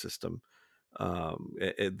mirrorless system.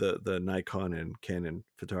 The Nikon and Canon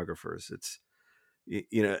photographers. It's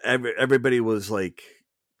everybody was like,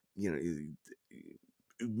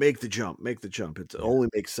 make the jump. It only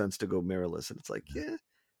makes sense to go mirrorless, and it's like, yeah,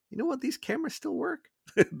 you know what? These cameras still work.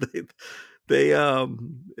 they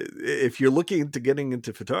if you're looking into getting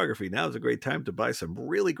into photography, now is a great time to buy some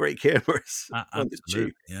really great cameras.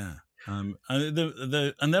 Absolutely, yeah. And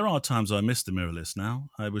there are times I miss the mirrorless. Now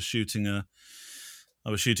I was shooting a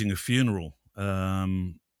funeral. A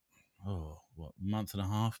month and a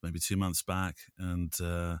half, maybe 2 months back, and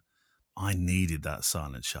I needed that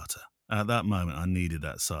silent shutter. At that moment, I needed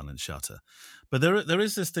that silent shutter. But there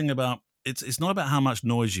is this thing about it's not about how much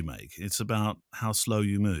noise you make; it's about how slow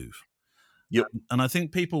you move. Yep. And I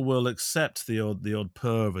think people will accept the odd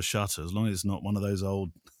purr of a shutter as long as it's not one of those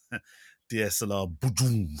old DSLR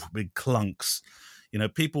big clunks.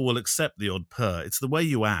 People will accept the odd purr. It's the way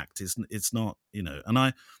you act. It's not,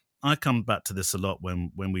 and I come back to this a lot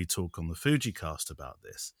when we talk on the FujiCast about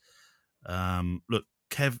this. Look,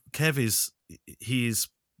 Kev is he's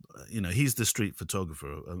the street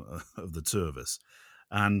photographer of the two of us,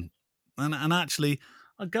 and actually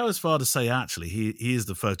I'd go as far to say he is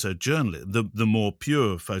the photojournalist, the more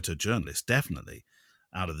pure photojournalist, definitely,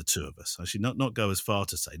 out of the two of us. I should not go as far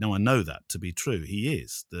to say, no, I know that to be true. He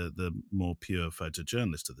is the more pure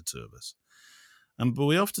photojournalist of the two of us. But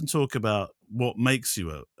we often talk about what makes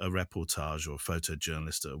you a reportage or a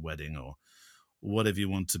photojournalist at a wedding or whatever you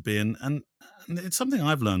want to be. And it's something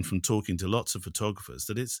I've learned from talking to lots of photographers,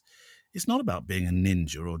 that it's not about being a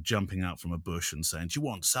ninja or jumping out from a bush and saying, do you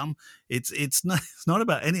want some? It's not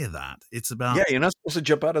about any of that. It's about... Yeah, you're not supposed to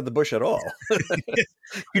jump out of the bush at all.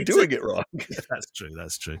 You're doing it wrong. That's true.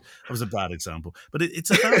 That was a bad example. But it's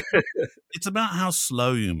about how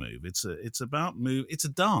slow you move. It's about move. It's a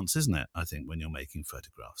dance, isn't it? I think when you're making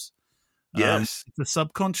photographs. Yes. It's a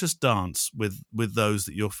subconscious dance with those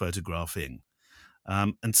that you're photographing.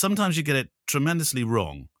 And sometimes you get it tremendously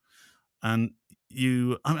wrong. And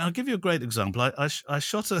I'll give you a great example. I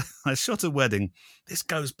shot a wedding. This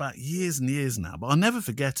goes back years and years now, but I'll never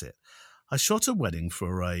forget it. I shot a wedding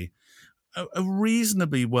for a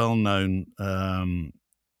reasonably well-known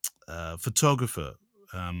photographer,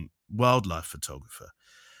 wildlife photographer,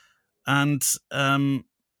 and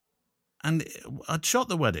I'd shot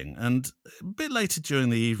the wedding, and a bit later during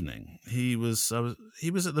the evening, he was at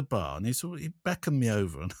the bar, and he beckoned me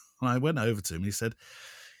over, and I went over to him. He said,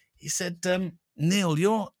 Neil,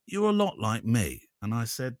 you're a lot like me. And I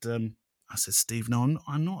said, Steve, no,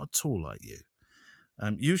 I'm not at all like you.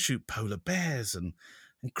 You shoot polar bears and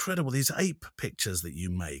incredible, these ape pictures that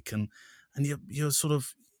you make, and you're sort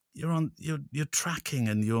of you're tracking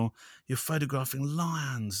and you're photographing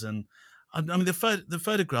lions, and I mean the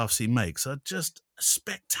photographs he makes are just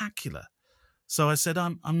spectacular. So I said,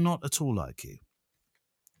 I'm not at all like you.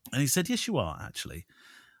 And he said, yes, you are actually.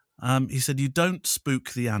 He said, you don't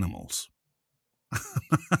spook the animals.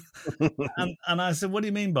 and I said, what do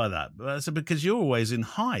you mean by that? I said, because you're always in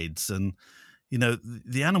hides, and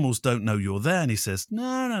the animals don't know you're there. And he says,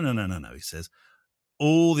 no. He says,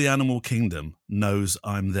 all the animal kingdom knows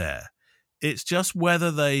I'm there. It's just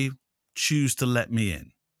whether they choose to let me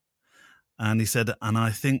in. And he said, and I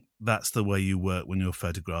think that's the way you work when you're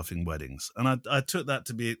photographing weddings. And I took that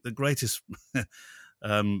to be the greatest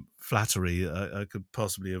flattery I could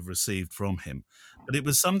possibly have received from him. But it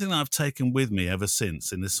was something that I've taken with me ever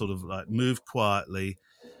since, in this sort of like move quietly,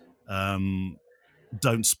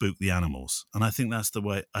 don't spook the animals. And I think that's the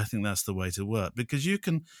way to work, because you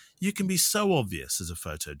can be so obvious as a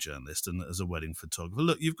photojournalist and as a wedding photographer.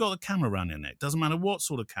 Look, you've got a camera around your neck. Doesn't matter what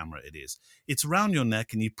sort of camera it is. It's around your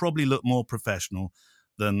neck, and you probably look more professional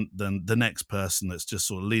than the next person that's just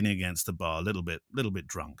sort of leaning against the bar, a little bit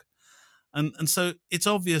drunk. And so it's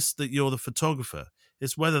obvious that you're the photographer.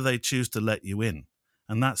 It's whether they choose to let you in.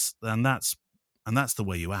 And that's the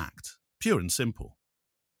way you act. Pure and simple.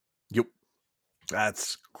 Yep.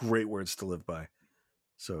 That's great words to live by.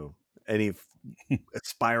 So any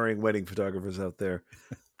aspiring wedding photographers out there,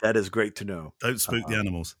 that is great to know. Don't spook the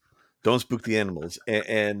animals. Don't spook the animals,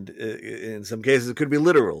 and in some cases it could be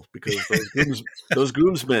literal because those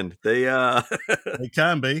groomsmen they They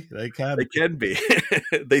can be. They can. They can be.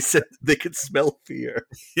 They said they could smell fear.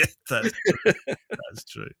 Yeah, that's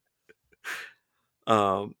true.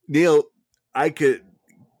 Neil, I could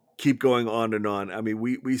keep going on and on. I mean,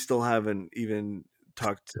 we still haven't even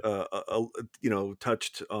talked,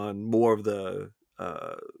 touched on more of the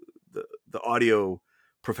audio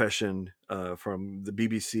profession from the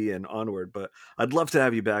BBC and onward. But I'd love to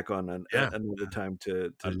have you back on another time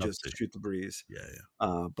to just shoot the breeze.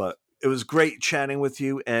 Yeah. But it was great chatting with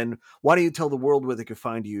you. And why don't you tell the world where they could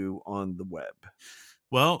find you on the web?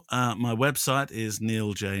 Well, my website is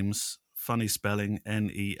Neil James. Funny spelling,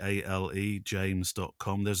 Neale,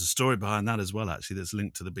 James.com. There's a story behind that as well, actually, that's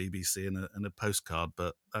linked to the BBC and a postcard,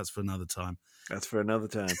 but that's for another time. That's for another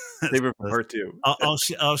time. Save it for part two.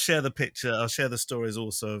 I'll share the picture. I'll share the stories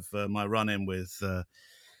also of my run-in with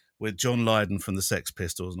John Lydon from the Sex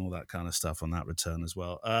Pistols and all that kind of stuff on that return as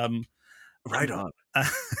well. Right on.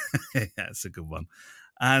 Yeah, it's a good one.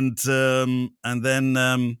 And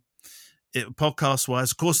then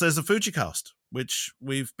podcast-wise, of course, there's the Fujicast, which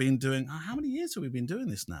we've been doing. How many years have we been doing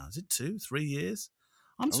this now? Is it 2, 3 years?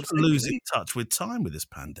 I'm sort of losing touch with time with this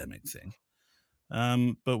pandemic thing.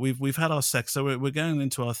 But we've had our second, so we're going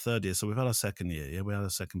into our 3rd year. So we've had our 2nd year. Yeah, we had our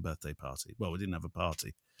 2nd birthday party. Well, we didn't have a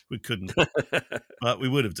party. We couldn't, but we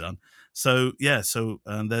would have done. So yeah,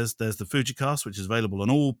 there's the Fujicast, which is available on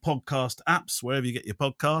all podcast apps, wherever you get your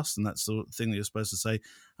podcasts, and that's the thing that you're supposed to say,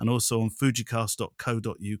 and also on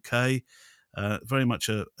fujicast.co.uk. Very much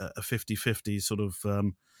a 50-50 sort of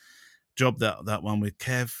job that one with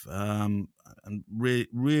Kev, and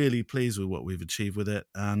really pleased with what we've achieved with it.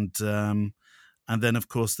 And then, of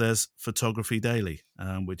course, there's Photography Daily,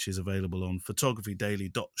 which is available on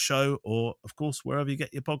photographydaily.show, or, of course, wherever you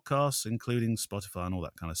get your podcasts, including Spotify and all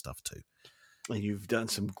that kind of stuff too. And you've done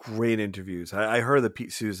some great interviews. I heard the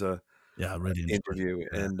Pete Souza interview,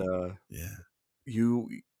 and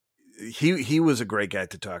he was a great guy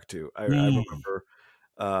to talk to. I remember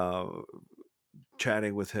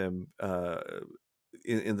chatting with him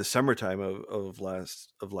in the summertime of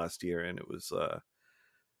last year, and it was.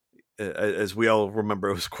 As we all remember,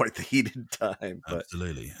 it was quite the heated time. But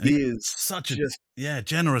absolutely, he is such a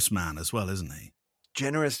generous man as well, isn't he?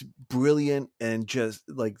 Generous, brilliant, and just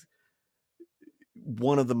like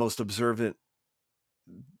one of the most observant,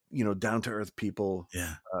 down to earth people.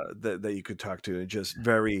 Yeah, that you could talk to, and just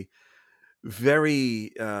very,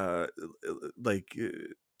 very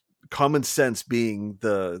common sense being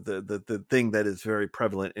the thing that is very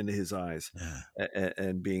prevalent in his eyes,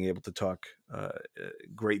 and being able to talk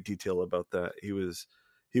great detail about that. It was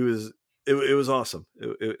awesome,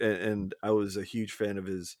 and I was a huge fan of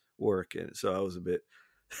his work, and so I was a bit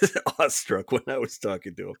awestruck when I was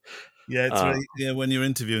talking to him. Yeah, it's really, when you're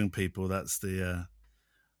interviewing people, that's the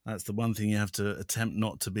one thing you have to attempt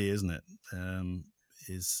not to be, isn't it?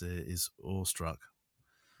 Is awestruck.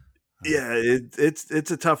 Yeah, it's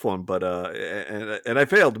a tough one, but and I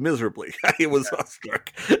failed miserably. I was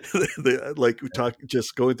awestruck. Like we talked,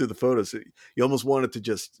 just going through the photos, you almost wanted to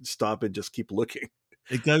just stop and just keep looking.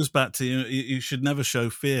 It goes back to you should never show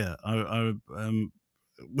fear.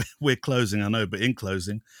 We're closing, I know, but in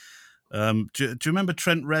closing, do you remember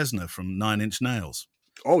Trent Reznor from Nine Inch Nails?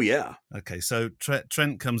 Oh yeah. Okay, so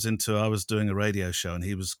Trent comes into. I was doing a radio show, and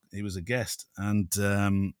he was a guest, and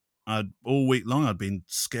all week long I'd been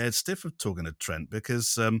scared stiff of talking to Trent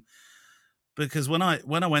because when I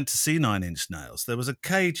went to see Nine Inch Nails, there was a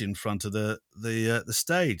cage in front of the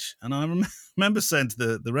stage, and I remember saying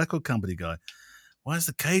to the record company guy, "Why is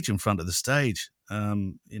the cage in front of the stage?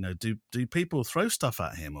 Do people throw stuff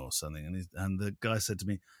at him or something?" And the guy said to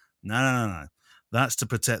me, "No, that's to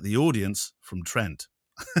protect the audience from Trent."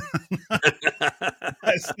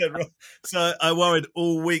 I said, right. So I worried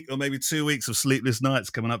all week, or maybe 2 weeks of sleepless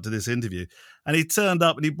nights coming up to this interview. And he turned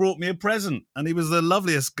up and he brought me a present, and he was the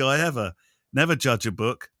loveliest guy ever. Never judge a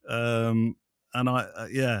book. And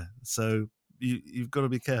so you've got to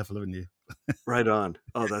be careful, haven't you? Right on.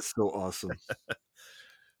 Oh, that's so awesome.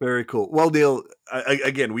 Very cool. Well, Neil,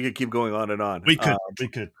 again, we could keep going on and on. We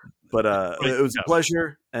could. But it was a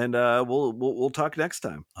pleasure, and we'll talk next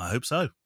time. I hope so.